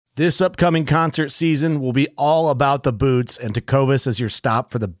This upcoming concert season will be all about the boots, and Tecovas is your stop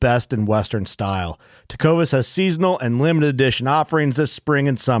for the best in Western style. Tecovas has seasonal and limited edition offerings this spring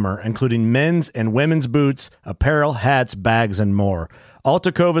and summer, including men's and women's boots, apparel, hats, bags, and more. All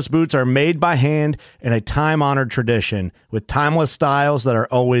Tecovas boots are made by hand in a time-honored tradition with timeless styles that are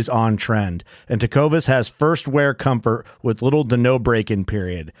always on trend. And Tecovas has first wear comfort with little to no break-in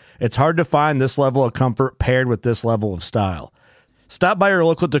period. It's hard to find this level of comfort paired with this level of style. Stop by your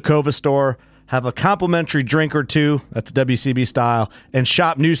local Tecovas store, have a complimentary drink or two, that's WCB style, and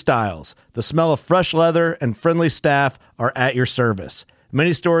shop new styles. The smell of fresh leather and friendly staff are at your service.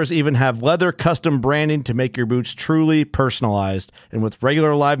 Many stores even have leather custom branding to make your boots truly personalized. And with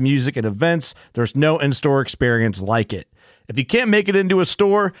regular live music and events, there's no in-store experience like it. If you can't make it into a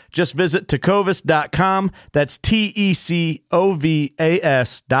store, just visit tecovas.com. That's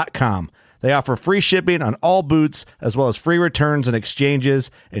TECOVAS.com. They offer free shipping on all boots, as well as free returns and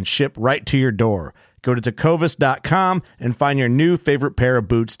exchanges, and ship right to your door. Go to tecovas.com and find your new favorite pair of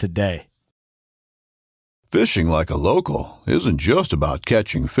boots today. Fishing like a local isn't just about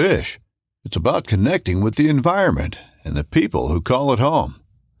catching fish. It's about connecting with the environment and the people who call it home.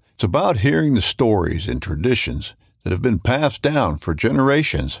 It's about hearing the stories and traditions that have been passed down for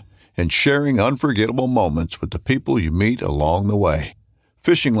generations and sharing unforgettable moments with the people you meet along the way.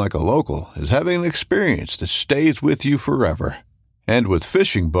 Fishing like a local is having an experience that stays with you forever. And with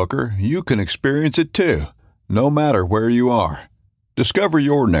Fishing Booker, you can experience it too, no matter where you are. Discover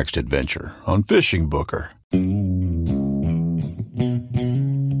your next adventure on Fishing Booker.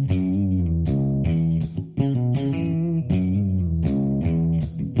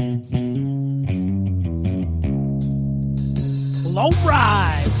 Well, all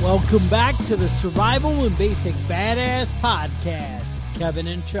right. Welcome back to the Survival and Basic Badass Podcast. Kevin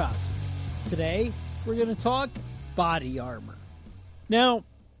and Chuck. Today, we're going to talk body armor. Now,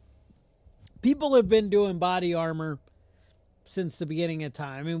 people have been doing body armor since the beginning of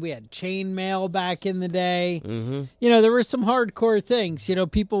time. I mean, we had chainmail back in the day. Mm-hmm. You know, there were some hardcore things. You know,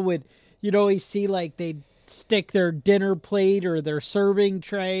 people would, you'd always see like they'd stick their dinner plate or their serving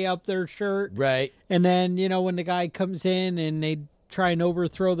tray up their shirt. Right. And then, you know, when the guy comes in and they'd try and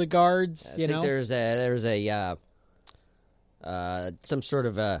overthrow the guards, I think there's a some sort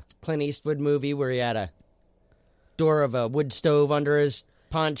of a Clint Eastwood movie where he had a door of a wood stove under his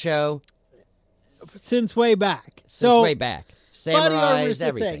poncho. Since way back. Since way back. Body armor is Samurais,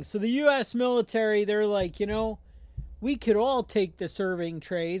 everything. the thing. So the U.S. military, they're like, you know, we could all take the serving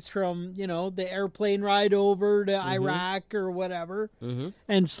trays from, you know, the airplane ride over to Iraq or whatever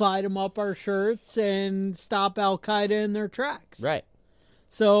and slide them up our shirts and stop Al-Qaeda in their tracks. Right.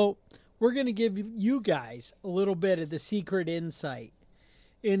 So we're going to give you guys a little bit of the secret insight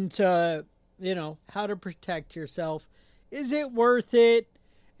into, you know, how to protect yourself. Is it worth it?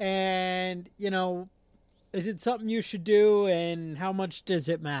 And, you know, is it something you should do? And how much does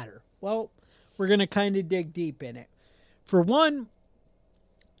it matter? Well, we're going to kind of dig deep in it. For one,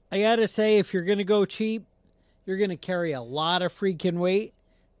 I got to say, if you're going to go cheap, you're going to carry a lot of freaking weight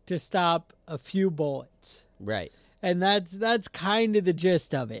to stop a few bullets. Right. And that's kind of the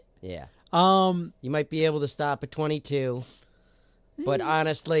gist of it. Yeah. You might be able to stop a 22, but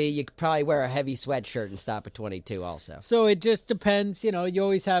honestly, you could probably wear a heavy sweatshirt and stop a 22 also. So it just depends. You know, you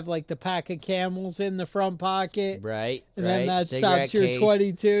always have like the pack of Camels in the front pocket. Right. And then that Cigarette stops your case.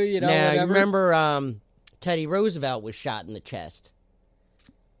 22, you know, now, whatever. you remember Teddy Roosevelt was shot in the chest.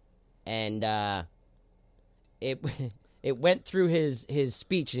 And it went through his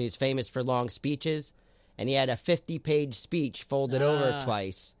speech, and he's famous for long speeches. And he had a 50-page speech folded over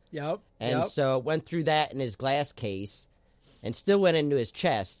twice. Yep. And so it went through that in his glass case and still went into his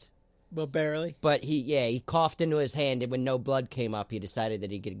chest. But barely. But he coughed into his hand, and when no blood came up, he decided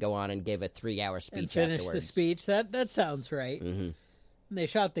that he could go on and give a 3-hour speech and finish afterwards. the speech. That sounds right. Mm-hmm. And they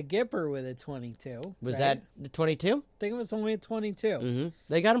shot the Gipper with a 22. Was right? that the 22? I think it was only a 22. Mm-hmm.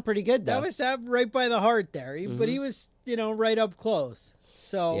 They got him pretty good, though. That was right by the heart there. But he was, you know, right up close.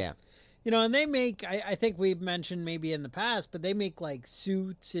 So, yeah. You know, and they make, I think we've mentioned maybe in the past, but they make like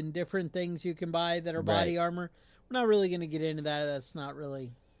suits and different things you can buy that are body armor. We're not really going to get into that. That's not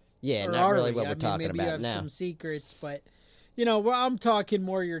really. Yeah, not really what we're talking maybe about you have now. Some secrets, but, you know, I'm talking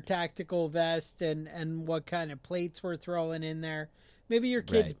more your tactical vest and what kind of plates we're throwing in there. Maybe your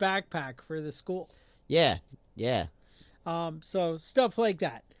kid's backpack for the school. Yeah, yeah. So stuff like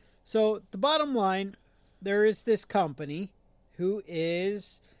that. So the bottom line, there is this company who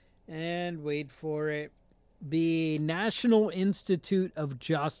is, and wait for it, the National Institute of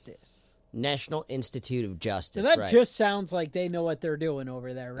Justice. National Institute of Justice, So that just sounds like they know what they're doing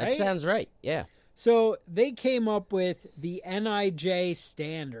over there, right? That sounds right, yeah. So they came up with the NIJ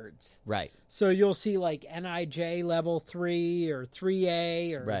standards. Right. So you'll see like NIJ level 3 or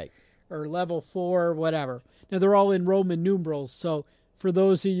 3A or Right. or level 4, whatever. Now they're all in Roman numerals. So for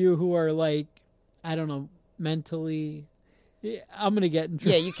those of you who are like, I don't know, mentally, I'm gonna get in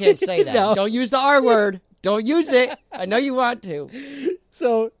trouble. Yeah, you can't say that. No. Don't use the R word. Don't use it. I know you want to.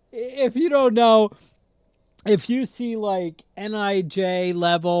 So if you don't know, if you see like NIJ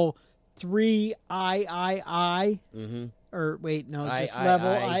level 3 III, or wait, no, just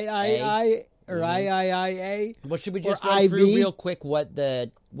level III or IIIA. Well, should we just or run through IV? real quick what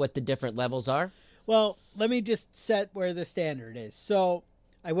the different levels are? Well, let me just set where the standard is. So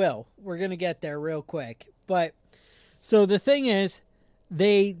I will. We're going to get there real quick. But so the thing is,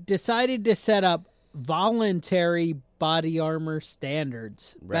 they decided to set up voluntary body armor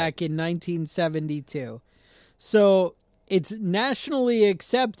standards back in 1972. So it's nationally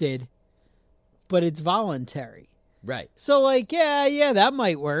accepted, but it's voluntary. Right. So, like, yeah, that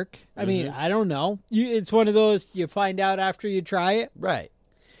might work. I mean, I don't know. It's one of those you find out after you try it. Right.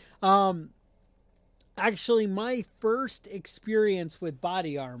 Actually, my first experience with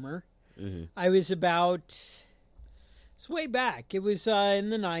body armor, I was about, it's way back. It was in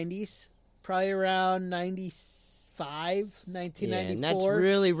the 90s, probably around 95, 1994. Yeah, and that's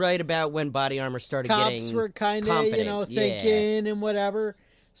really right about when body armor started getting Cops were kind of, thinking and whatever.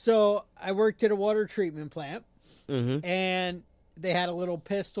 So I worked at a water treatment plant, and they had a little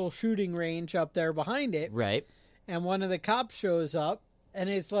pistol shooting range up there behind it. Right. And one of the cops shows up, and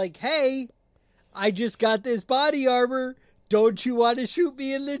it's like, hey, I just got this body armor. Don't you want to shoot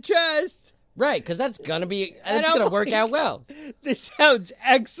me in the chest? Right, because that's going to work out well. This sounds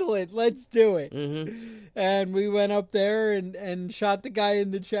excellent. Let's do it. And we went up there and shot the guy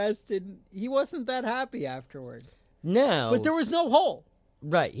in the chest, and he wasn't that happy afterward. No. But there was no hole.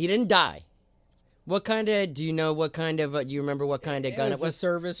 Right, he didn't die. Do you know what kind of, do you remember what kind of gun it was? It was a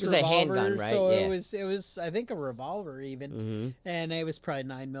service It was revolver. a handgun, right? So yeah. it was, I think, a revolver even. And it was probably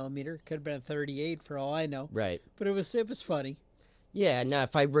 9mm. Could have been a 38 for all I know. Right. But it was funny. Yeah, no,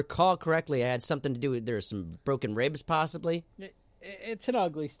 if I recall correctly, it had something to do with, there was some broken ribs possibly. It's an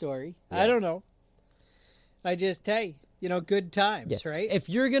ugly story. Yeah. I don't know. I just, hey, good times, right? If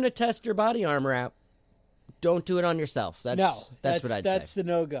you're going to test your body armor out, don't do it on yourself. That's what I'd say. That's the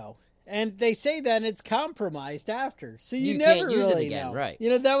no-go. And they say then it's compromised after. So you can't never use really it again, know. right.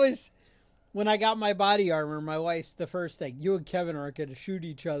 That was when I got my body armor, my wife's the first thing, you and Kevin aren't going to shoot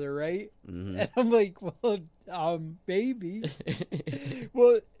each other, right? And I'm like, well, maybe.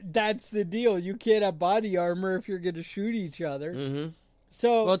 Well, that's the deal. You can't have body armor if you're going to shoot each other.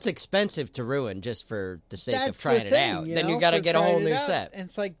 So, well, it's expensive to ruin just for the sake of that's trying the thing, it out. you Then know, you got to for get a whole trying it new out. set. And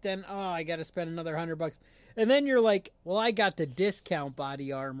it's like, then, I got to spend another $100. And then you're like, well, I got the discount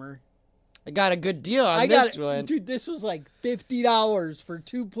body armor. I got a good deal on one. Dude, this was like $50 for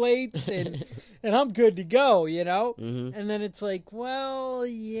 2 plates, and I'm good to go, And then it's like, well,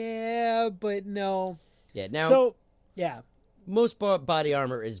 yeah, but no. Yeah, now, So, yeah. most body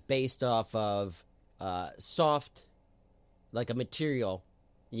armor is based off of soft, like a material,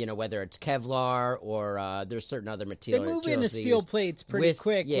 whether it's Kevlar or there's certain other They materials. move into steel plates pretty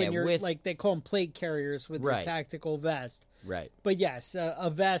quick yeah, when you're, with- like, they call them plate carriers with Right. the tactical vest. Right. But yes, a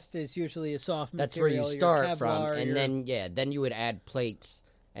vest is usually a soft That's where material. you your start from. Kevlar, And your- then you would add plates,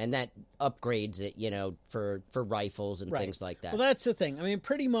 and that upgrades it, for rifles and Right. things like that. Well, that's the thing. I mean,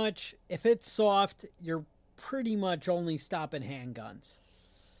 pretty much, if it's soft, you're pretty much only stopping handguns.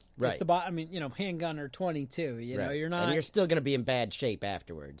 right. Handgun or 22. Right. You're not. And you're still going to be in bad shape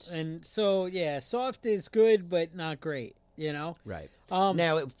afterwards. And so, yeah, soft is good, but not great. Right. Um,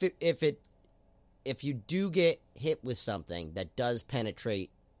 Now, if you do get hit with something that does penetrate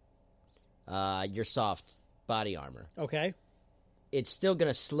your soft body armor, Okay. it's still going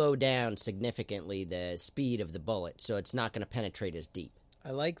to slow down significantly the speed of the bullet, so it's not going to penetrate as deep. I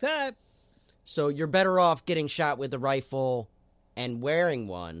like that. So you're better off getting shot with a rifle and wearing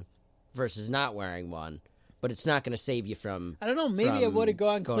one versus not wearing one, but it's not going to save you from. I don't know. Maybe I would have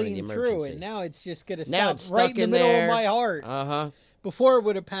gone going to clean the through, emergency. and now it's just going to Now stop it's right stuck in the in middle there. of my heart. Before it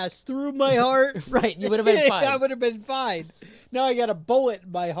would have passed through my heart. Right, you would have been fine. I would have been fine. Now I got a bullet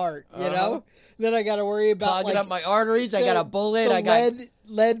in my heart, Then I got to worry about Clogging up my arteries. I got a bullet. the I got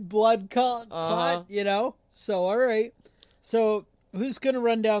lead blood clot, So, all right. So, who's going to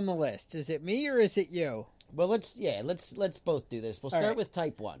run down the list? Is it me or is it you? Well, let's both do this. We'll start right. with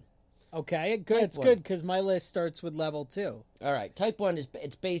type 1. Okay, good. Type It's 1. good because my list starts with level 2. All right, type 1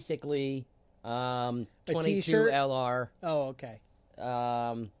 it's basically 22 t-shirt? LR. Oh, okay.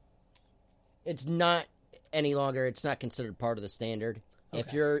 It's not any longer. It's not considered part of the standard.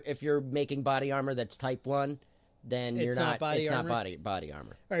 Okay. If you're making body armor that's type 1, then It's you're not body it's armor? not body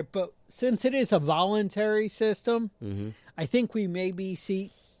armor. All right, but since it is a voluntary system, Mm-hmm. I think we maybe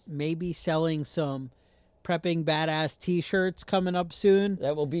selling some prepping badass T-shirts coming up soon.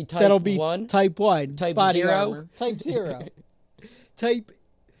 That will be type That'll be 1. type 1 Type body 0? armor. Type 0.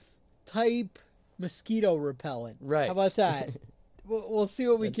 type mosquito repellent. Right. How about that? We'll see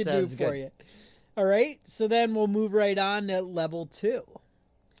what we That can do sounds for good. you. All right. So then we'll move right on to level 2.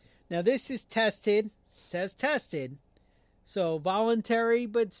 Now this is tested. It says tested. So voluntary,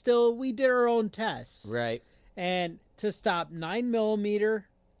 but still we did our own tests. Right. And to stop 9mm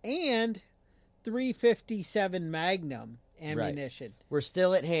and 357 Magnum ammunition. We're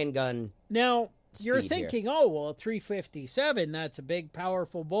still at handgun. Now, you're Speed here. thinking, oh, well, 357, that's a big,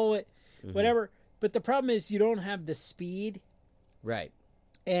 powerful bullet, whatever. But the problem is you don't have the speed Right.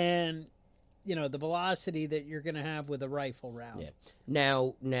 and, the velocity that you're going to have with a rifle round. Yeah.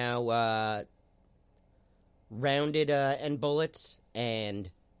 Now, rounded end bullets and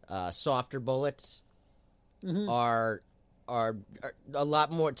softer bullets are a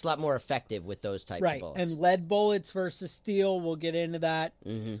lot more. It's a lot more effective with those types of Right. bullets. And lead bullets versus steel, we'll get into that.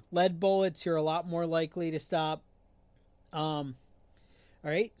 Mm-hmm. Lead bullets, you're a lot more likely to stop. All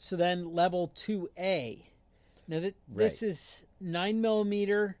right. So then level 2A. Now, this is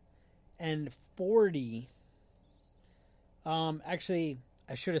 9mm and 40. Actually,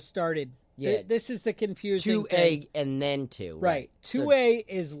 I should have started. Yeah. This is the confusing thing. 2A and then 2. Right. 2A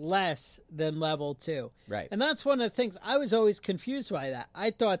is less than level 2. Right. And that's one of the things I was always confused by that. I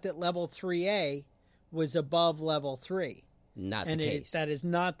thought that level 3A was above level 3. Not And the case. that is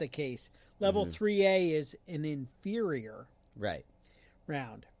not the case. Level 3A is an inferior Right.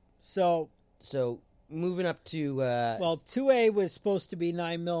 round. So, moving up to 2A was supposed to be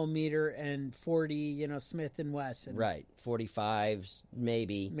 9mm and 40, Smith and Wesson. right 45s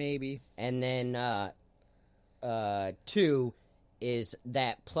maybe, Maybe. and then 2 is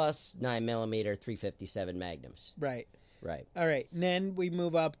that plus 9mm 357 Magnums. Right. Right. All right. And then we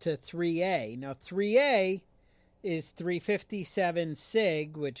move up to 3A. Now, 3A is 357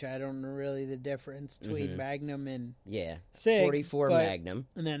 SIG, which I don't know really the difference between Magnum and Yeah. SIG. 44 but- Magnum.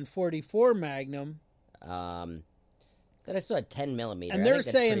 And then 44 Magnum. That I still had 10mm. And they're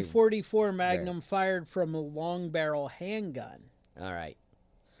saying 44 Magnum fired from a long barrel handgun. All right.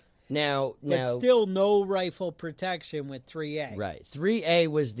 Now, But still no rifle protection with 3A. right. 3A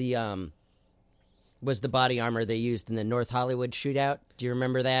was the body armor they used in the North Hollywood shootout. Do you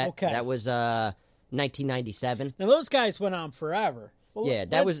remember that? Okay. That was 1997. Now, those guys went on forever. Well, Yeah,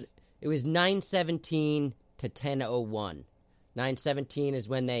 it was 9/17 to 10/01. 9/17 is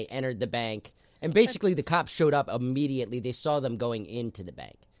when they entered the bank. And basically the cops showed up immediately. They saw them going into the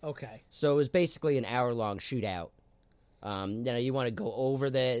bank. Okay. So it was basically an hour-long shootout. You want to go over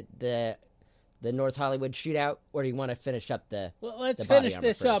the North Hollywood shootout, or do you want to finish up the... Well, let's the body finish armor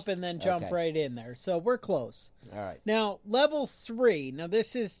this up first? and then jump Okay. right in there. So we're close. All right. Now, level 3. Now,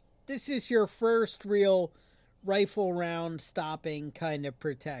 this is your first real rifle round stopping kind of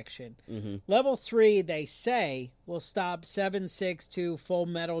protection. Mm-hmm. Level 3, they say, will stop 7.62 Full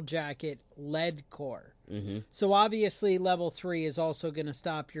Metal Jacket lead core. Mm-hmm. So obviously, level 3 is also going to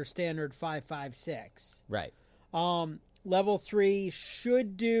stop your standard 5.56. Right. Level 3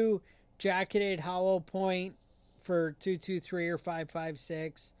 should do jacketed hollow point for 223 or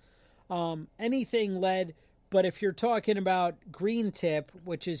 5.56. Anything lead, but if you're talking about green tip,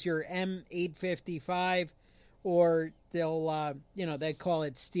 which is your M855, or they'll they call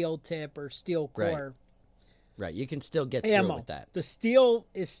it steel tip or steel core Right. You can still get through ammo. with that. The steel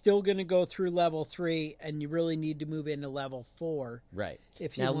is still going to go through level 3, and you really need to move into level 4. Right.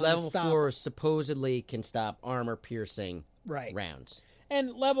 If you Now, wanna level stop- 4 supposedly can stop armor-piercing Right. rounds.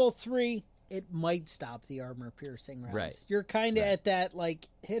 And level 3, it might stop the armor piercing rounds. Right. You're kind of at that like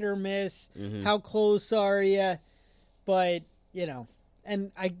hit or miss. Mm-hmm. How close are you? But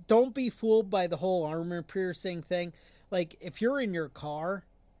and I don't be fooled by the whole armor piercing thing. Like if you're in your car,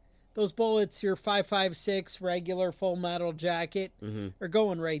 those bullets, your 5.56 regular Full Metal Jacket, are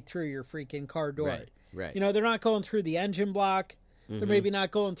going right through your freaking car door. Right. Right. They're not going through the engine block. They're maybe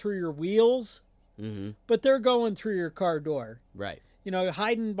not going through your wheels, but they're going through your car door. Right.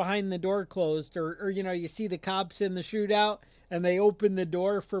 Hiding behind the door closed, or you see the cops in the shootout and they open the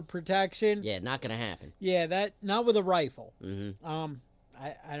door for protection. Yeah, not going to happen. Yeah, that not with a rifle. Mm-hmm.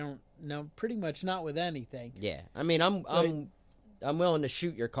 I don't know, pretty much not with anything. Yeah. I mean, I'm willing to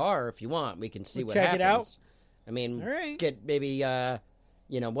shoot your car if you want. We can see what check happens. it out? I mean, All right. get maybe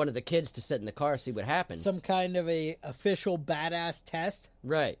one of the kids to sit in the car, see what happens. Some kind of a official badass test.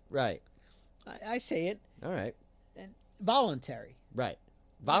 Right. Right. I say it. All right. And voluntary. Right.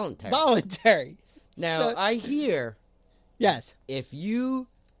 Voluntary. Voluntary. Now, So- I hear yes. if you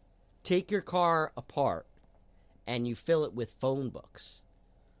take your car apart and you fill it with phone books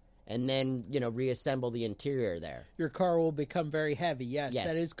and then, reassemble the interior there. Your car will become very heavy. Yes, Yes.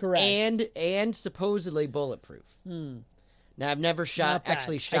 that is correct. And supposedly bulletproof. Now, I've never Not bad.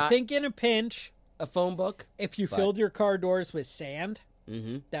 shot I think in a pinch, a phone book. if you But- filled your car doors with sand,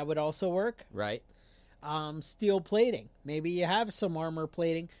 Mm-hmm. that would also work. Right. Steel plating. Maybe you have some armor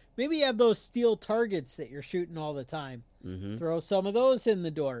plating. Maybe you have those steel targets that you're shooting all the time. Mm-hmm. Throw some of those in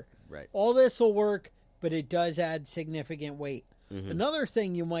the door. Right. All this will work, but it does add significant weight. Mm-hmm. Another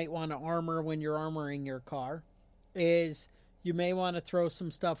thing you might want to armor when you're armoring your car is you may want to throw some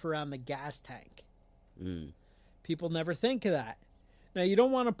stuff around the gas tank. Mm. People never think of that. Now, you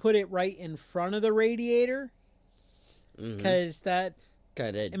don't want to put it right in front of the radiator because that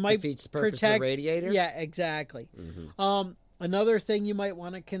Kind of it might defeats the purpose protect of the radiator. Yeah, exactly. Mm-hmm. Another thing you might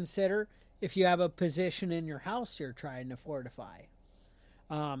want to consider if you have a position in your house you're trying to fortify.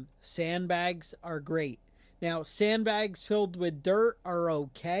 Sandbags are great. Now, sandbags filled with dirt are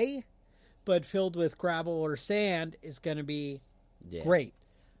okay, but filled with gravel or sand is going to be Yeah. great.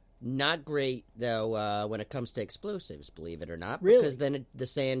 Not great, though, when it comes to explosives, believe it or not. Really? Because then the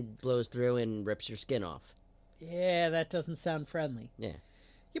sand blows through and rips your skin off. Yeah, that doesn't sound friendly. Yeah.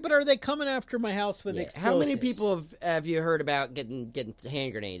 Yeah, but are they coming after my house with Yeah. explosives? How many people have you heard about getting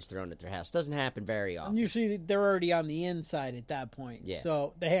hand grenades thrown at their house? Doesn't happen very often. Usually they're already on the inside at that point. Yeah.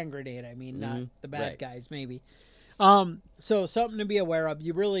 So the hand grenade, I mean, not the bad Right. guys, maybe. So something to be aware of.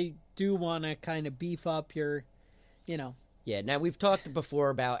 You really do want to kind of beef up your, Yeah. Now we've talked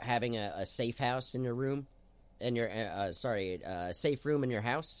before about having a safe house in your room, safe room in your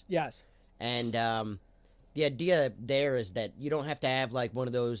house, yes. and the idea there is that you don't have to have like one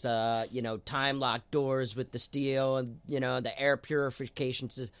of those time lock doors with the steel and the air purification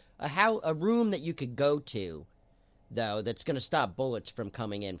system. A room that you could go to, though, that's going to stop bullets from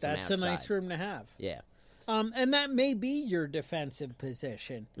coming in from That's outside. a nice room to have. Yeah. And that may be your defensive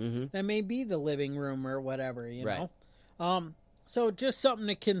position. Mm-hmm. That may be the living room or whatever, you Right. know. So just something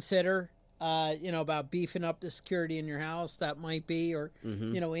to consider, about beefing up the security in your house. That might be, or,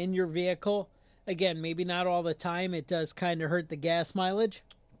 Mm-hmm. in your vehicle. Again, maybe not all the time. It does kind of hurt the gas mileage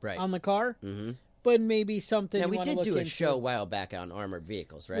Right. on the car. Mm-hmm. But maybe something Now you we want to did look do a into. show a while back on armored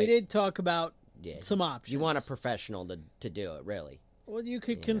vehicles, right? We did talk about Yeah. some options. You want a professional to do it, really? Well, you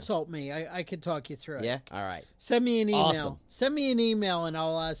could consult me. I could talk you through it. Yeah. All right. Send me an email. Awesome. Send me an email, and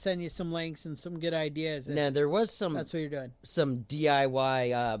I'll send you some links and some good ideas. And Now there was some that's what you're doing.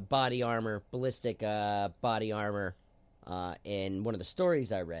 DIY body armor, ballistic body armor, in one of the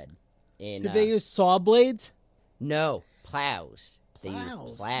stories I read. Did they use saw blades? No, plows. They Plows.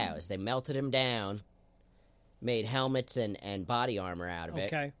 used plows. They melted them down, made helmets and body armor out of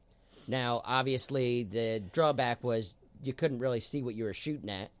it. Okay. Now, obviously, the drawback was you couldn't really see what you were shooting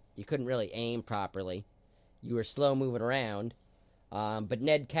at. You couldn't really aim properly. You were slow moving around. But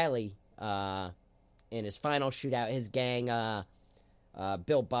Ned Kelly, in his final shootout, his gang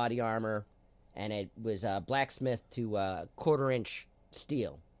built body armor, and it was blacksmith to quarter-inch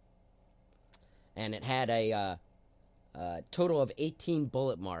steel. And it had a total of 18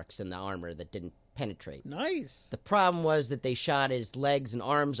 bullet marks in the armor that didn't penetrate. Nice. The problem was that they shot his legs and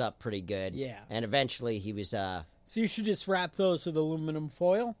arms up pretty good. Yeah. And eventually he was So you should just wrap those with aluminum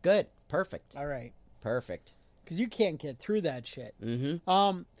foil. good. Perfect. All right. Perfect. Because you can't get through that shit.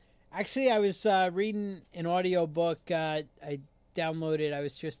 Mm-hmm. Actually, I was reading an audiobook I downloaded. I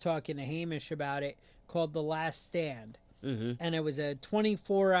was just talking to Hamish about it, called The Last Stand. Mm-hmm. And it was a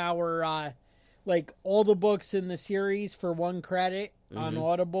 24-hour, like all the books in the series for one credit on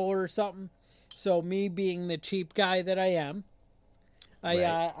Audible or something. So me being the cheap guy that I am,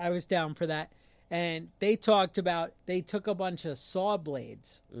 I was down for that. And they talked about, they took a bunch of saw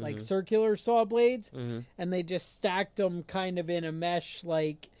blades, like circular saw blades, and they just stacked them kind of in a mesh,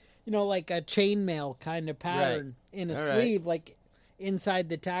 like, like a chainmail kind of pattern in a All right. sleeve, like inside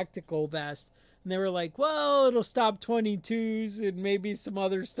the tactical vest. And they were like, well, it'll stop 22s and maybe some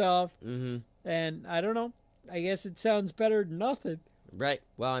other stuff. Mm-hmm. And I don't know. I guess it sounds better than nothing. Right.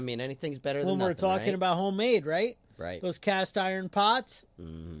 Well, I mean, anything's better than When nothing, we're talking right? about homemade, right? Right. Those cast iron pots.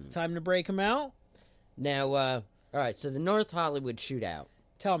 Mm-hmm. Time to break them out. Now, all right, so the North Hollywood shootout.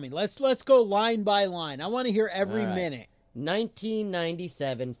 Tell me. Let's go line by line. I want to hear every All right. minute.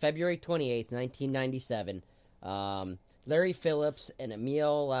 1997, February 28th, 1997. Larry Phillips and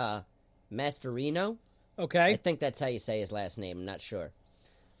Emil Mascherino. I Okay. think that's how you say his last name. I'm not sure.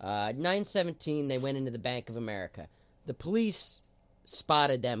 9:17, they went into the Bank of America. The police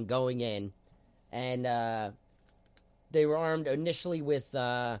spotted them going in, and They were armed initially with 2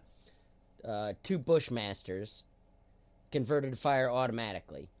 Bushmasters, converted to fire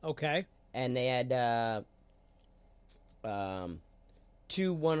automatically, Okay. and they had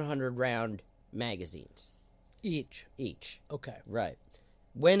 2 100-round magazines Each. each. Okay. Right.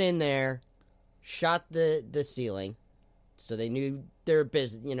 Went in there, shot the ceiling, so they knew their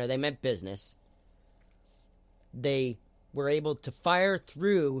business. You know, they meant business. They were able to fire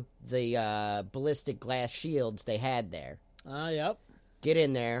through the ballistic glass shields they had there. Yep. Get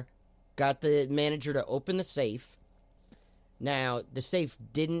in there, got the manager to open the safe. Now the safe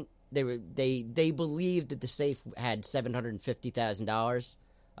didn't. They believed that the safe had $750,000,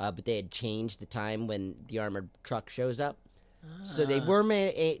 but they had changed the time when the armored truck shows up. So they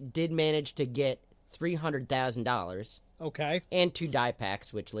did manage to get $300,000 Okay. and 2 die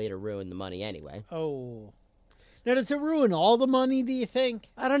packs, which later ruined the money anyway. Oh. Now, does it ruin all the money, do you think?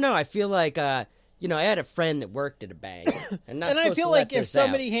 I don't know. I feel like I had a friend that worked at a bank, and I feel like if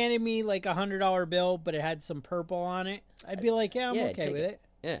somebody handed me like $100 bill, but it had some purple on it, I'd be like, yeah, I'm okay take with it.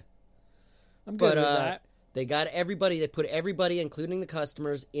 Yeah, I'm good with that. They got everybody. They put everybody, including the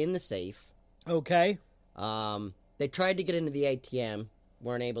customers, in the safe. Okay. They tried to get into the ATM,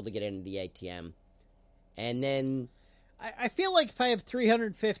 weren't able to get into the ATM, and then I feel like if I have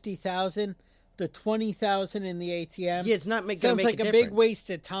 $350,000, the $20,000 in the ATM, it's not going to sounds make like a big difference. waste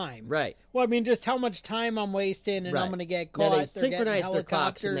of time. Right. Well, I mean, just how much time I'm wasting, and Right. I'm going to get Now, caught. they They're getting synchronized their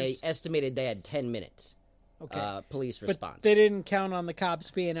clocks, and they helicopters. estimated they had 10 minutes. Okay. Police But response. they didn't count on the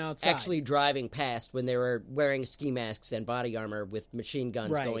cops being outside. Actually driving past when they were wearing ski masks and body armor with machine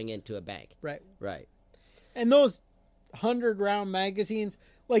guns Right. going into a bank. Right. Right. And those 100-round magazines,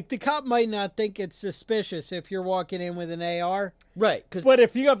 like the cop might not think it's suspicious if you're walking in with an AR. Right. But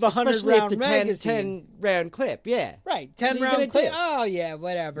if you have the especially if 100-round the magazine, 10-round clip, yeah. right, What are you 10-round gonna clip. do? Oh yeah,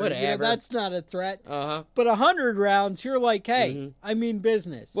 whatever. You know, Whatever. that's not a threat. Uh-huh. But 100 rounds, you're like, hey, Mm-hmm. I mean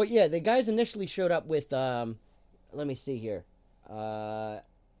business. Well, yeah, the guys initially showed up with, let me see here. I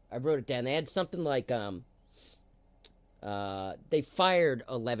wrote it down. They had something like, they fired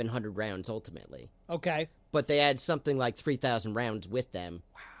 1,100 rounds ultimately. Okay. But they had something like 3,000 rounds with them.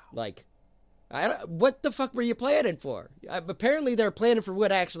 Wow. Like, what the fuck were you planning for? Apparently they're planning for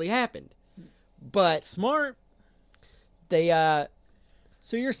what actually happened. But Smart. they,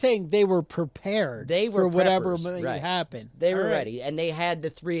 So you're saying they were prepared They were for whatever preppers, might right. happen. They were All right. ready, and they had the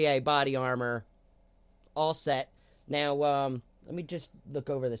 3A body armor all set. Now, let me just look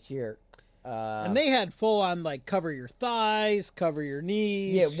over this here. And they had full on like cover your thighs, cover your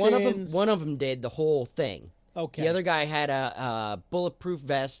knees. Yeah, shins. one of them did the whole thing. Okay. The other guy had a bulletproof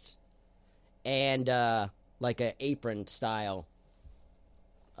vest and like a apron style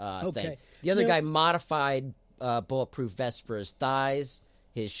Okay. thing. The other Now- guy modified bulletproof vest for his thighs,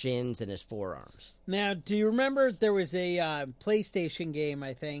 his shins, and his forearms. Now, do you remember there was a PlayStation game,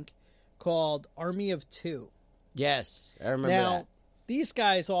 I think, called Army of Two? Yes, I remember Now, that. these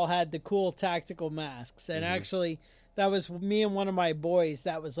guys all had the cool tactical masks, and actually, that was me and one of my boys.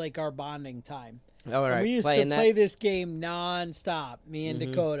 That was like our bonding time. All And right, we used playing to that? play this game nonstop, me and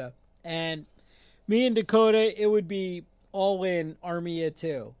Dakota. And me and Dakota, it would be all in Army of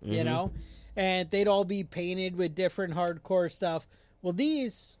Two, you know? And they'd all be painted with different hardcore stuff. Well,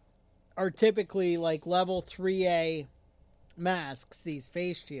 these are typically like level 3A masks, these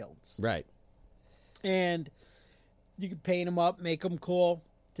face shields. Right. And you could paint them up, make them cool.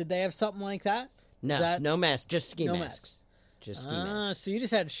 Did they have something like that? No, Is that- no masks, just ski No masks. masks. Just ski masks. So you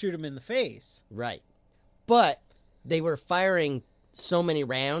just had to shoot them in the face. Right. But they were firing so many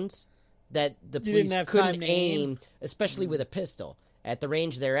rounds that the You didn't police have couldn't time to aim. especially with a pistol. At the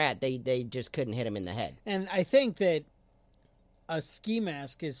range they're at, they just couldn't hit him in the head. And I think that a ski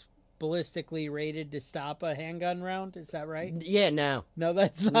mask is ballistically rated to stop a handgun round. Is that right? Yeah, no. No,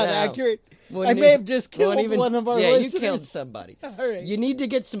 that's not No. accurate. I Wouldn't may even- have just killed wouldn't even- one of our yeah, listeners. you killed somebody. All right. You need to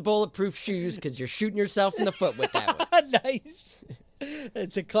get some bulletproof shoes because you're shooting yourself in the foot with that one. Nice.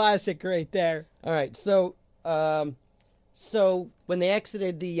 It's a classic right there. All right, so when they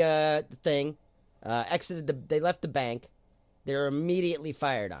exited the thing, they left the bank. They were immediately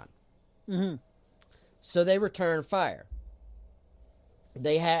fired on. Mm-hmm. So they returned fire.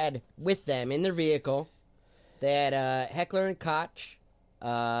 They had with them in their vehicle, they had a Heckler and Koch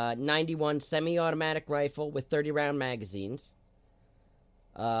 91 semi-automatic rifle with 30-round magazines.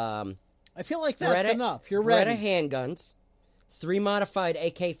 I feel like that's Beretta- enough. You're Beretta ready. handguns, 3 modified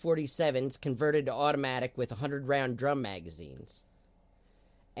AK-47s converted to automatic with 100-round drum magazines.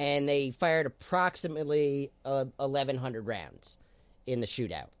 And they fired approximately 1,100 rounds in the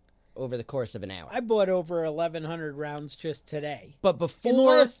shootout. over the course of an hour. I bought over 1,100 rounds just today. But In the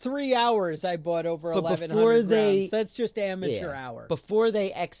before last 3 hours, I bought over 1,100 rounds. That's just amateur hour. Before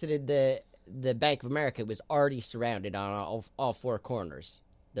they exited the Bank of America, it was already surrounded on all four corners.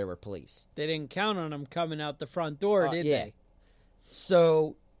 There were police. They didn't count on them coming out the front door, did they?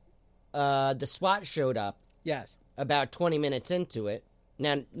 So the SWAT showed up Yes. about 20 minutes into it.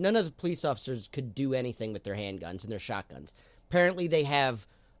 Now, none of the police officers could do anything with their handguns and their shotguns. Apparently, they have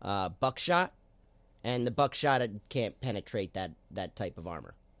buckshot, and the buckshot can't penetrate that type of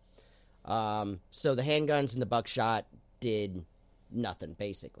armor. So the handguns and the buckshot did nothing,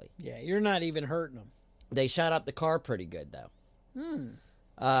 basically. Yeah, you're not even hurting them. They shot up the car pretty good, though.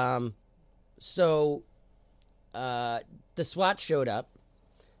 So the SWAT showed up.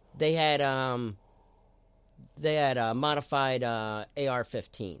 They had modified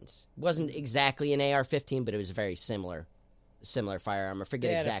AR-15s. Wasn't exactly an AR-15, but it was a very similar firearm. I forget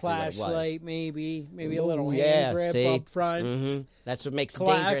They had exactly a what it was. flashlight, maybe a little Yeah, hand grip see? up front. Mm-hmm. That's what makes it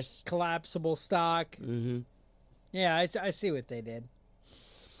dangerous. Collapsible stock. Mm-hmm. Yeah, I see what they did.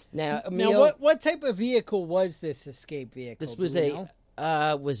 Now, Now, what type of vehicle was this escape vehicle? this Do was we know?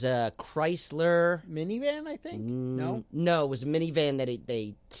 was a Chrysler. Minivan, I think. No. No, it was a minivan that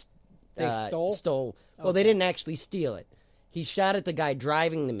they stole? Well, they didn't actually steal it. He shot at the guy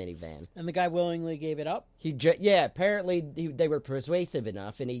driving the minivan. And the guy willingly gave it up. Apparently they were persuasive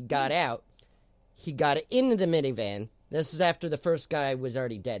enough, and he got out. He got into the minivan. This is after the first guy was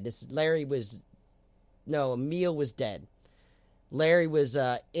already dead. Emil was dead. Larry was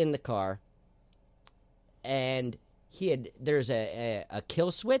in the car, and there's a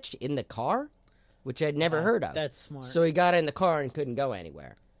kill switch in the car, which I'd never heard of. That's smart. So he got in the car and couldn't go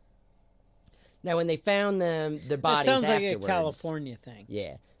anywhere. Now, when they found the bodies That sounds like afterwards, a California thing.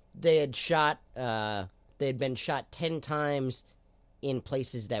 yeah, they had been shot 10 times in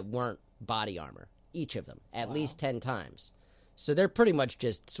places that weren't body armor. Each of them, at least 10 times. So they're pretty much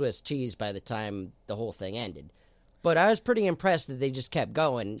just Swiss cheese by the time the whole thing ended. But I was pretty impressed that they just kept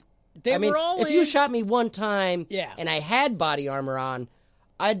going. If you shot me one time and I had body armor on,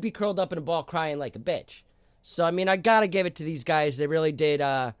 I'd be curled up in a ball crying like a bitch. So, I got to give it to these guys. They really did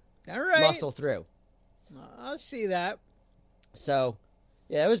All right. muscle through. I'll see that. So,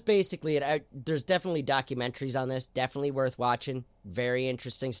 yeah, that was basically it. There's definitely documentaries on this. Definitely worth watching. Very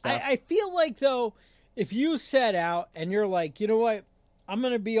interesting stuff. I feel like, though, if you set out and you're like, you know what? I'm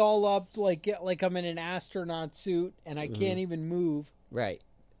going to be all up like I'm in an astronaut suit and I can't even move. Right.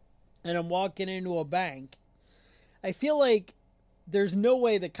 And I'm walking into a bank. I feel like there's no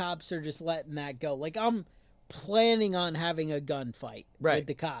way the cops are just letting that go. Like, I'm planning on having a gunfight with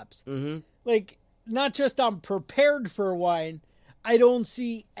the cops. Mm-hmm. Like, not just I'm prepared for one, I don't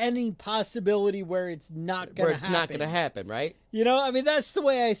see any possibility where it's not going to happen. not going to happen, right? You know, that's the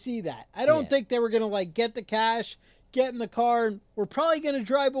way I see that. I don't think they were going to, like, get the cash, get in the car, and we're probably going to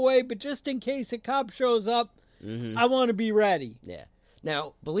drive away, but just in case a cop shows up, I want to be ready. Yeah.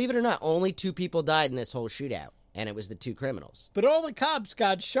 Now, believe it or not, only 2 people died in this whole shootout, and it was the 2 criminals. But all the cops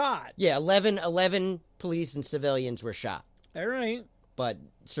got shot. Yeah, 11 police and civilians were shot, All right. but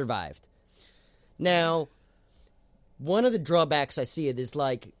survived. Now, one of the drawbacks I see it is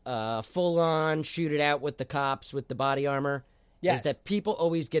like full-on shoot it out with the cops with the body armor. Yes. Is that people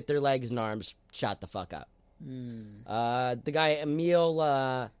always get their legs and arms shot the fuck up. The guy,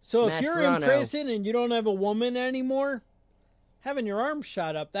 Emil So if you're in Mastrano- prison and you don't have a woman anymore, having your arm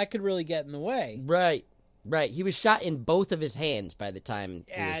shot up, that could really get in the way. Right. He was shot in both of his hands by the time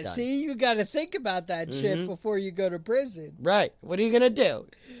he Yeah, was done. see, you got to think about that shit before you go to prison. Right. What are you going to do?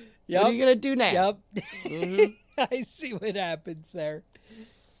 Yep. What are you going to do now? Yep. I see what happens there.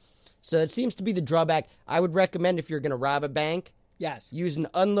 So it seems to be the drawback. I would recommend if you're going to rob a bank, Yes. use an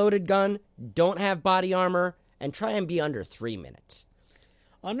unloaded gun, don't have body armor, and try and be under 3 minutes.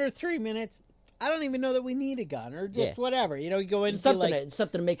 Under 3 minutes, I don't even know that we need a gun or just whatever. You know, you go in and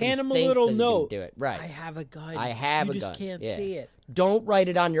Something to make hand them him a think little that you note. can do it. Right. I have a gun. I have you a gun. You just can't Yeah. see it. Don't write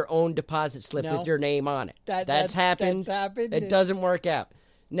it on your own deposit slip No. with your name on it. That's happened. happened. It doesn't work out.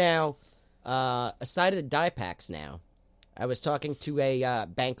 Now, aside of the die packs now, I was talking to a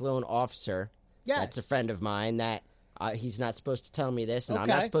bank loan officer. Yes. That's a friend of mine that he's not supposed to tell me this, and I'm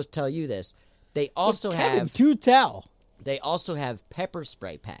not Okay. supposed to tell you this. They also Kevin, have do tell. They also have pepper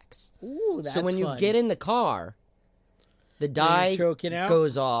spray packs. Ooh, that's so when you fun. get in the car, the dye choking out?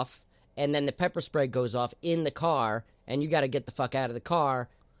 goes off, and then the pepper spray goes off in the car, and you got to get the fuck out of the car,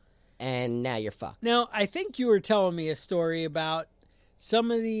 and now you're fucked. Now, I think you were telling me a story about some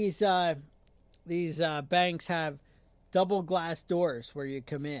of these banks have double glass doors where you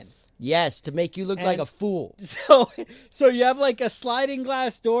come in. Yes, to make you look like And- a fool. So you have like a sliding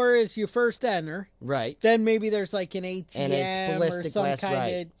glass door as you first enter. Right. Then maybe there's like an ATM And it's or ballistic some glass, kind right.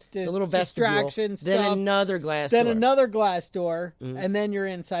 of The little vestibule. distraction Then stuff. another glass Then door. another glass door, and then you're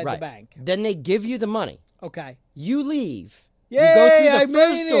inside Right. the bank. Then they give you the money. Okay. You leave. Yay, you go through the I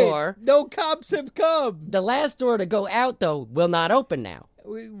first made door. it. No cops have come. The last door to go out, though, will not open now.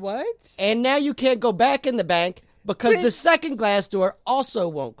 What? And now you can't go back in the bank because But- the second glass door also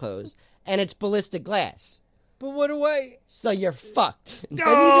won't close. And it's ballistic glass. But what do I... So you're fucked. Then you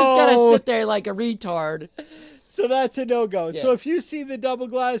just gotta sit there like a retard. So that's a no-go. Yeah. So if you see the double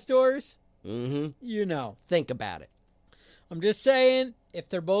glass doors, Mm-hmm. you know. Think about it. I'm just saying, if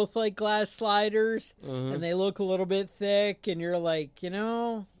they're both like glass sliders Mm-hmm. and they look a little bit thick and you're like,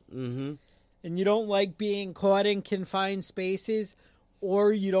 Mm-hmm. and you don't like being caught in confined spaces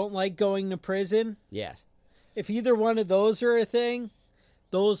or you don't like going to prison, Yeah. if either one of those are a thing,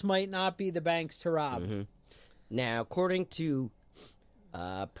 those might not be the banks to rob. Mm-hmm. Now, according to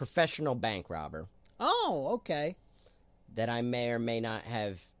professional bank robber Oh, okay. that I may or may not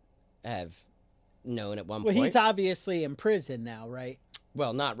have known at one Well, point. he's obviously in prison now, right?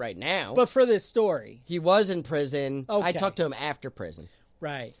 Well, not right now. But for this story. he was in prison. I Okay. talked to him after prison.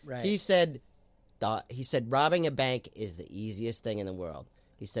 Right, right. He said robbing a bank is the easiest thing in the world.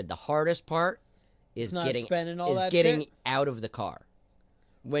 He said the hardest part is not getting spending all that shit? out of the car.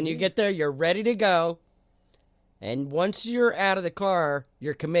 When you get there, you're ready to go. And once you're out of the car,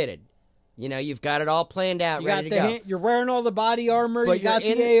 you're committed. You know, you've got it all planned out, you ready got to go. you're wearing all the body armor, But you got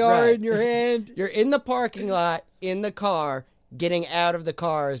you're the in- AR right. in your hand. You're in the parking lot, in the car. Getting out of the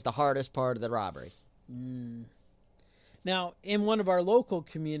car is the hardest part of the robbery. Now, in one of our local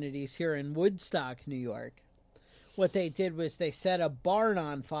communities here in Woodstock, New York, what they did was they set a barn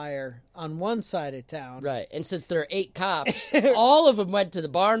on fire on one side of town. Right. And since there are 8 cops, all of them went to the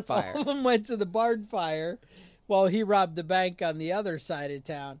barn fire. All of them went to the barn fire while he robbed the bank on the other side of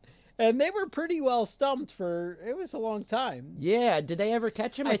town. And they were pretty well stumped for, it was a long time. Yeah. Did they ever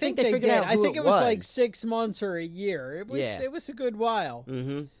catch him? I think they figured did. out I who think it was like 6 months or a year. It was Yeah. it was a good while.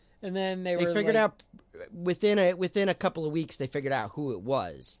 Mm-hmm. And then they They were figured like, out within a couple of weeks. They figured out who it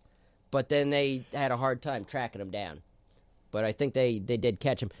was, but then they had a hard time tracking him down. But I think they did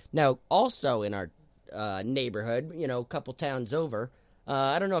catch him. Now, also in our neighborhood, a couple towns over,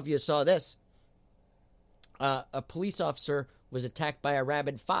 I don't know if you saw this. A police officer was attacked by a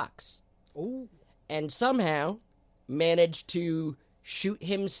rabid fox, "Ooh, and somehow managed to shoot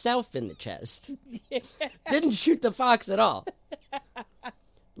himself in the chest. Didn't shoot the fox at all.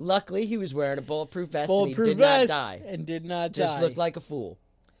 Luckily, he was wearing a bulletproof vest bulletproof and he did vest not die. and did not Just die." looked like a fool.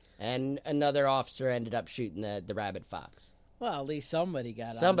 And another officer ended up shooting the rabid fox. Well, at least somebody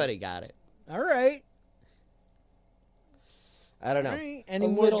got Somebody got it. on it. All right. I don't know. All right. Any A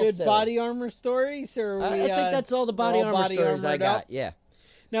more little good silly. body armor stories? Or are I we, think that's all the body all armor body stories I armored got. up? Yeah.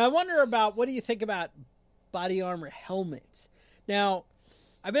 Now, I wonder what do you think about body armor helmets? Now,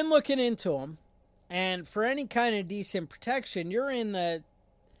 I've been looking into them, and for any kind of decent protection, you're in the,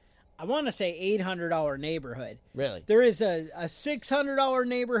 I want to say $800 neighborhood. Really. There is a $600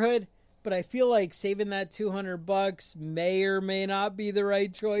 neighborhood, but I feel like saving that $200 may or may not be the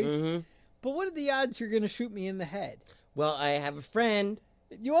right choice. Mm-hmm. But what are the odds you're going to shoot me in the head? Well, I have a friend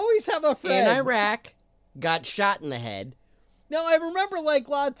You always have a friend. in Iraq got shot in the head. Now, I remember like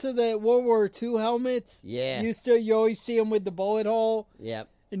lots of the World War II helmets. Yeah. You always see them with the bullet hole, Yep.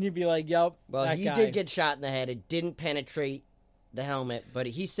 and you'd be like, "Yep." Well, that he guy. did get shot in the head. It didn't penetrate the helmet, but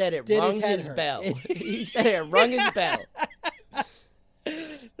he said it Did rung his head his hurt? bell. He said it rung his bell.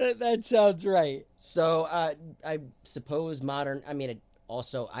 That sounds right. So I suppose modern. I mean,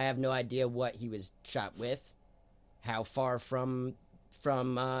 I have no idea what he was shot with, how far from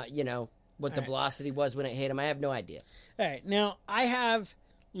what the right. velocity was when it hit him. I have no idea. All right, now I have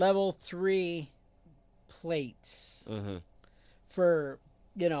level 3 plates Mm-hmm. for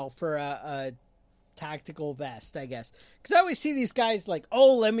a tactical vest, I guess. Because I always see these guys like,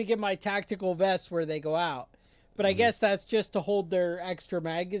 "Oh, let me get my tactical vest where they go out." But I guess that's just to hold their extra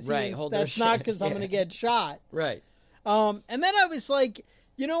magazines. Mm-hmm. Right, hold their that's not shit, because I'm yeah. going to get shot. Right. And then I was like,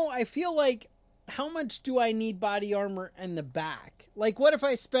 I feel like, how much do I need body armor in the back? Like, what if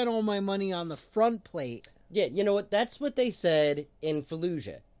I spent all my money on the front plate? Yeah. You know what? That's what they said in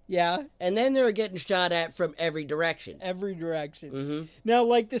Fallujah. Yeah, And then they were getting shot at from every direction. every direction. Mm-hmm. Now,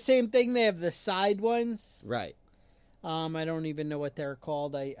 like the same thing, they have the side ones. Right. I don't even know what they're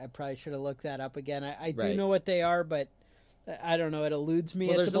called. I probably should have looked that up again. I do Right. know what they are, but I don't know. It eludes me.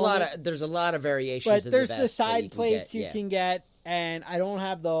 Well, at there's the a lot moment. of variations. But of there's the, the vest that side you can plates get, you yeah. can get, and I don't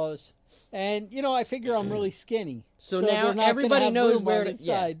have those. And, I figure I'm really skinny. So they're now not gonna everybody have knows room where on to the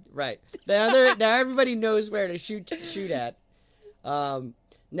side. right. Now everybody knows where to shoot at. Now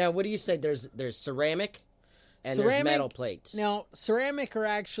what do you say? There's ceramic and there's metal plates. Now, ceramic are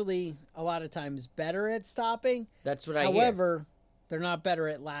actually a lot of times better at stopping. That's what I hear. However, they're not better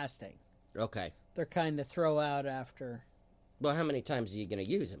at lasting. Okay. They're kind of throw out after. Well, how many times are you going to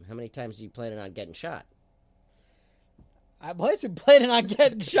use them? How many times are you planning on getting shot? I wasn't planning on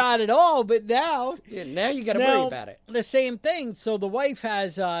getting shot at all, but now... Yeah, now you got to worry about it. The same thing. So the wife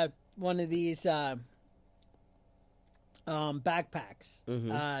has one of these backpacks,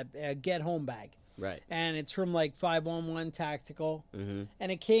 a get home bag. Right. And it's from like 511 Tactical. Mm-hmm.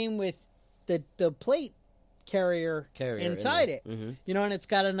 And it came with the plate carrier inside it. Mm-hmm. And it's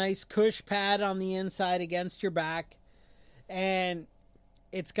got a nice cush pad on the inside against your back. And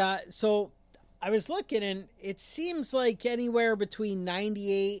it's got... So I was looking, and it seems like anywhere between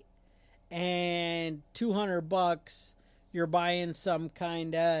 $98 and $200 you're buying some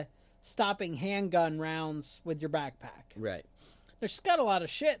kind of stopping handgun rounds with your backpack. Right. There's got a lot of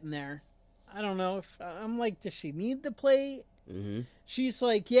shit in there. I don't know if I'm like, does she need the plate? Mm-hmm. She's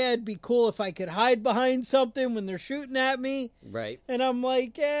like, yeah, it'd be cool if I could hide behind something when they're shooting at me. Right. And I'm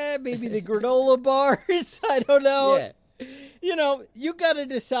like, maybe the granola bars. I don't know. Yeah. You got to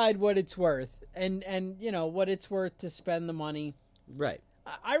decide what it's worth and what it's worth to spend the money. Right.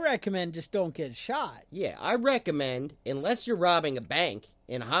 I recommend just don't get shot. Yeah, I recommend, unless you're robbing a bank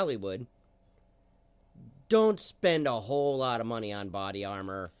in Hollywood, don't spend a whole lot of money on body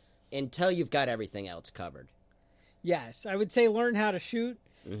armor until you've got everything else covered. Yes, I would say learn how to shoot.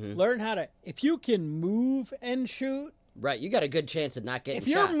 Mm-hmm. Learn how to, if you can move and shoot. Right, you got a good chance of not getting shot.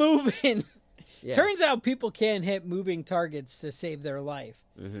 If you're moving, yeah. Turns out people can't hit moving targets to save their life.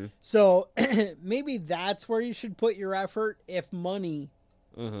 Mm-hmm. So maybe that's where you should put your effort if money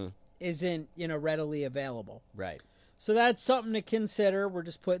isn't, readily available. Right. So that's something to consider. We're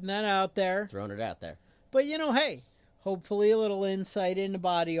just putting that out there. Throwing it out there. But, hey, hopefully a little insight into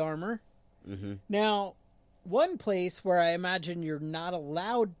body armor. Mm-hmm. Now, one place where I imagine you're not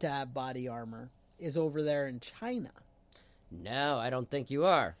allowed to have body armor is over there in China. No, I don't think you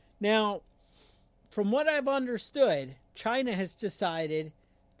are. Now, from what I've understood, China has decided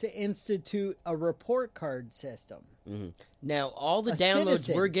to institute a report card system. Mm-hmm. Now, all the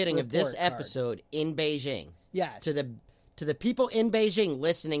downloads we're getting of this episode in Beijing. Yes. To the people in Beijing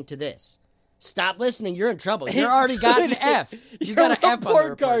listening to this. Stop listening. You're in trouble. You already got an F. You got an F on the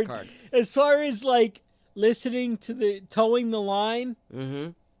report card. As far as listening to the towing the line,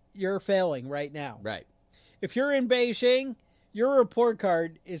 you're failing right now. Right. If you're in Beijing, your report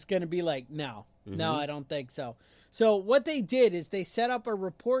card is going to be like, no, I don't think so. So what they did is they set up a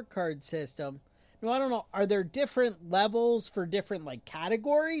report card system. Now, I don't know, are there different levels for different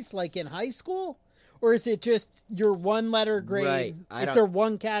categories, like in high school? Or is it just your one letter grade? Right. Is there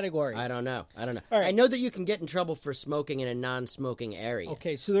one category? I don't know. All right. I know that you can get in trouble for smoking in a non-smoking area.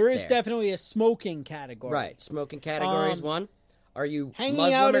 Okay, so there is definitely a smoking category. Right. Smoking category is one. Are you hanging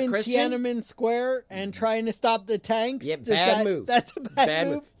Muslim out or in Christian? Tiananmen Square and trying to stop the tanks? Yeah, bad move. That's a bad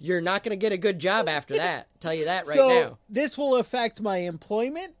move. You're not going to get a good job after that. Tell you that right so now. This will affect my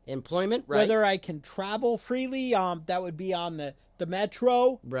employment. Employment, right. Whether I can travel freely, that would be on the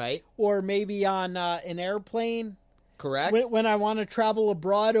metro. Right. Or maybe on an airplane. Correct. When I want to travel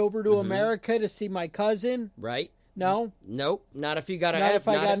abroad over to America to see my cousin. Right. No? Nope. Not if you got an Not F. if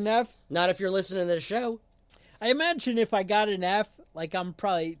I got an F? Not if you're listening to the show. I imagine if I got an F, I'm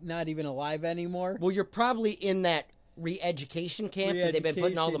probably not even alive anymore. Well, you're probably in that re-education camp that they've been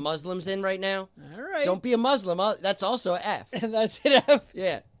putting all the Muslims in right now. All right. Don't be a Muslim. That's also an F. That's an F?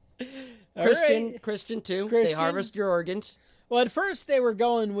 Yeah. All Christian too. Christian? They harvest your organs. Well, at first they were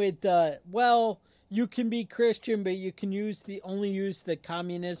going with, you can be Christian, but you can only use the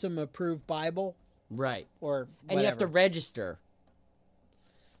communism-approved Bible. Right. Or whatever. And you have to register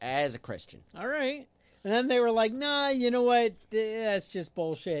as a Christian. All right. And then they were like, nah, you know what? That's just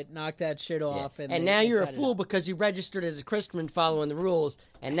bullshit. Knock that shit off. Yeah. And now you're a fool because you registered as a Christian following the rules,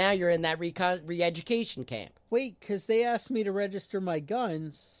 and now you're in that re-education camp. Wait, because they asked me to register my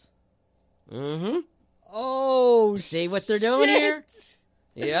guns. Mm-hmm. Oh, see what they're doing here?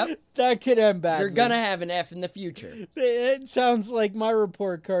 Yep. That could end badly. You're going to have an F in the future. It sounds like my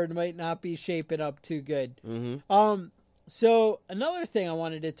report card might not be shaping up too good. Mm-hmm. So another thing I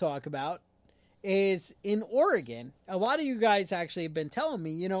wanted to talk about is in Oregon, a lot of you guys actually have been telling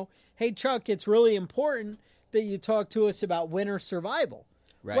me, hey, Chuck, it's really important that you talk to us about winter survival.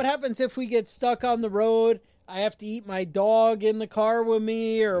 Right. What happens if we get stuck on the road? I have to eat my dog in the car with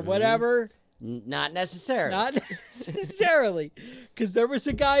me or whatever. Not necessarily. Not necessarily. Because there was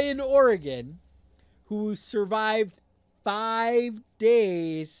a guy in Oregon who survived 5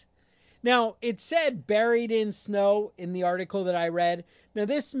 days. Now, it said buried in snow in the article that I read. Now,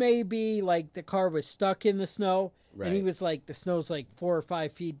 this may be like the car was stuck in the snow. Right. And he was like, the snow's like 4 or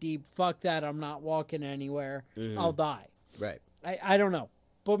 5 feet deep. Fuck that. I'm not walking anywhere. I'll die. Right. I don't know.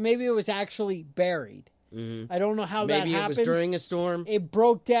 But maybe it was actually buried. I don't know how that Maybe happens. it was during a storm. It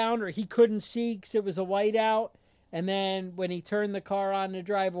broke down or he couldn't see because it was a whiteout. And then when he turned the car on to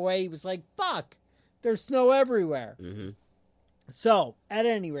drive away, he was like, fuck, there's snow everywhere. So, at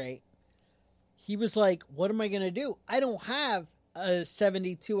any rate, he was like, what am I going to do? I don't have a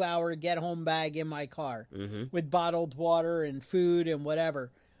 72-hour get-home bag in my car with bottled water and food and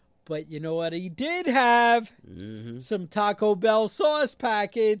whatever. But you know what he did have? Some Taco Bell sauce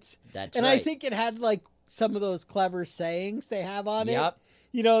packets. That's and right. I think it had like some of those clever sayings they have on Yep.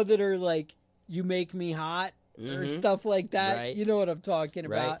 it. You know, that are like, you make me hot or stuff like that. Right. You know what I'm talking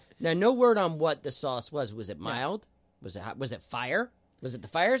Right. about. Now, no word on what the sauce was. Was it mild? Was it hot? Was it fire? Was it the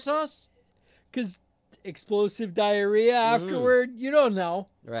fire sauce? Because explosive diarrhea afterward, you don't know.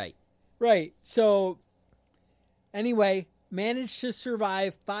 Right. Right. So, anyway, managed to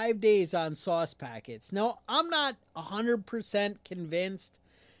survive 5 days on sauce packets. Now, I'm not 100% convinced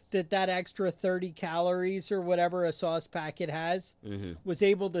that extra 30 calories or whatever a sauce packet has was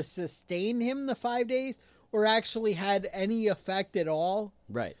able to sustain him the 5 days or actually had any effect at all.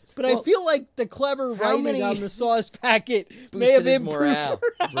 Right. But Well, I feel like the clever how writing many on the sauce packet may boosted have his improved morale.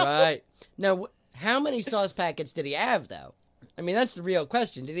 Right. Now, how many sauce packets did he have, though? I mean, that's the real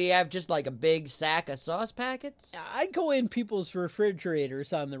question. Did he have just like a big sack of sauce packets? I go in people's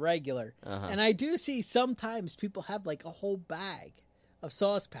refrigerators on the regular, and I do see sometimes people have like a whole bag of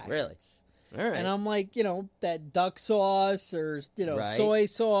sauce packets. Really? All right. And I'm like, you know, that duck sauce or, you know, Right. soy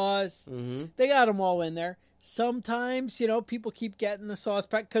sauce. Mm-hmm. They got them all in there. Sometimes, you know, people keep getting the sauce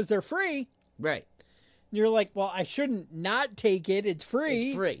pack because they're free. Right. And you're like, well, I shouldn't not take it. It's free.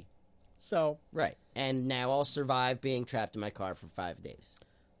 It's free. So Right. And now I'll survive being trapped in my car for 5 days.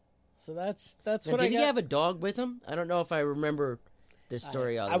 that's Now, what I did he got. have a dog with him? I don't know if I remember this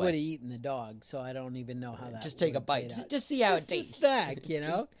story all the I way. would have eaten the dog, so I don't even know how that Just take a would've bite. played out. Just see how Just it tastes. a snack, you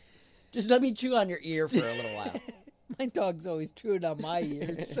know? Just let me chew on your ear for a little while. My dog's always chewing on my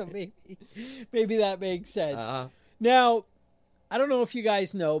ears, so maybe that makes sense. Uh-huh. Now, I don't know if you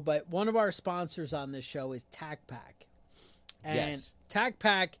guys know, but one of our sponsors on this show is TacPack. And Yes.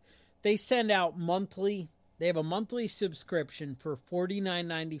 TacPack, they send out monthly. They have a monthly subscription for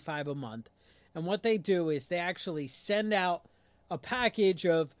 $49.95 a month. And what they do is they actually send out a package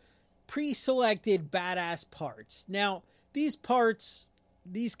of pre-selected badass parts. Now, these parts,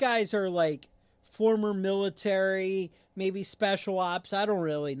 these guys are like former military, maybe special ops, I don't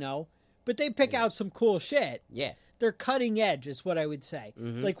really know. But they pick out some cool shit. Yeah. They're cutting edge is what I would say.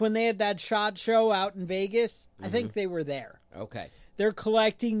 Mm-hmm. Like when they had that SHOT Show out in Vegas, I think they were there. Okay. They're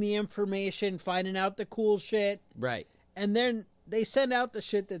collecting the information, finding out the cool shit, Right. and then they send out the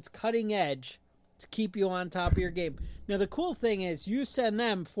shit that's cutting edge to keep you on top of your game. Now the cool thing is you send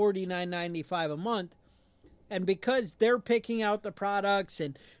them $49.95 a month, and because they're picking out the products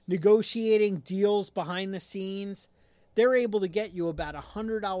and negotiating deals behind the scenes, they're able to get you about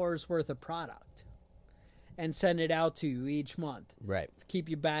 $100 worth of product and send it out to you each month Right. to keep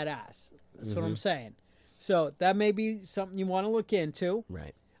you badass. That's what I'm saying. So that may be something you want to look into.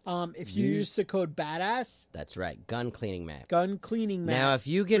 Right. If you use the code BADASS, That's right. Gun cleaning map. gun cleaning mat. Now, if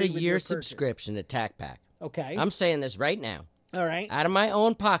you get a free with your year purchase. subscription to TacPack, Okay. I'm saying this right now, All right. out of my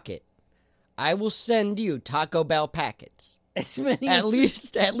own pocket, I will send you Taco Bell packets. As many At as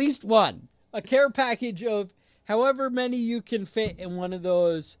least one. a care package of however many you can fit in one of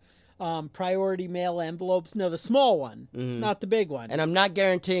those priority mail envelopes. No, the small one, not the big one. And I'm not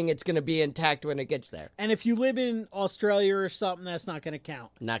guaranteeing it's going to be intact when it gets there. And if you live in Australia or something, that's not going to count.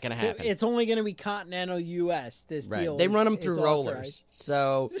 Not going to happen. It's only going to be continental U.S. This Right. deal. They run them is through authorized. rollers.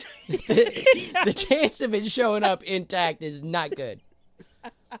 So the chance of it showing up intact is not good.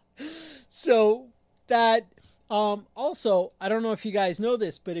 So that also, I don't know if you guys know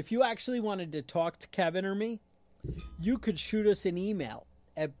this, but if you actually wanted to talk to Kevin or me, you could shoot us an email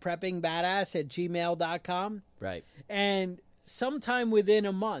at preppingbadass@gmail.com. Right. And sometime within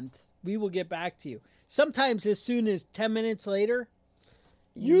a month, we will get back to you. Sometimes as soon as 10 minutes later,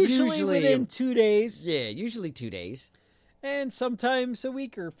 usually within 2 days. Yeah, usually 2 days. and sometimes a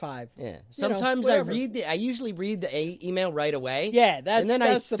week or 5. Yeah. You know, Sometimes whatever. I usually read the email right away. Yeah, and then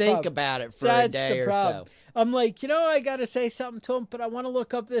I the think problem. about it for That's a day the or problem. so. I'm like, I got to say something to him, but I want to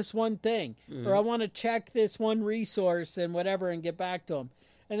look up this one thing, or I want to check this one resource and whatever, and get back to him.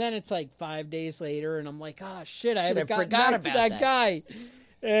 And then it's like 5 days later, and I'm like, oh shit, I haven't gotten forgot back to about that guy.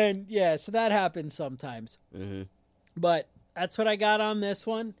 And yeah, so that happens sometimes. Mm-hmm. But that's what I got on this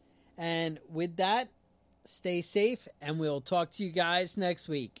one. And with that, stay safe, and we'll talk to you guys next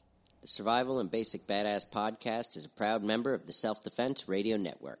week. The Survival and Basic Badass Podcast is a proud member of the Self-Defense Radio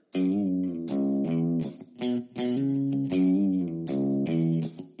Network.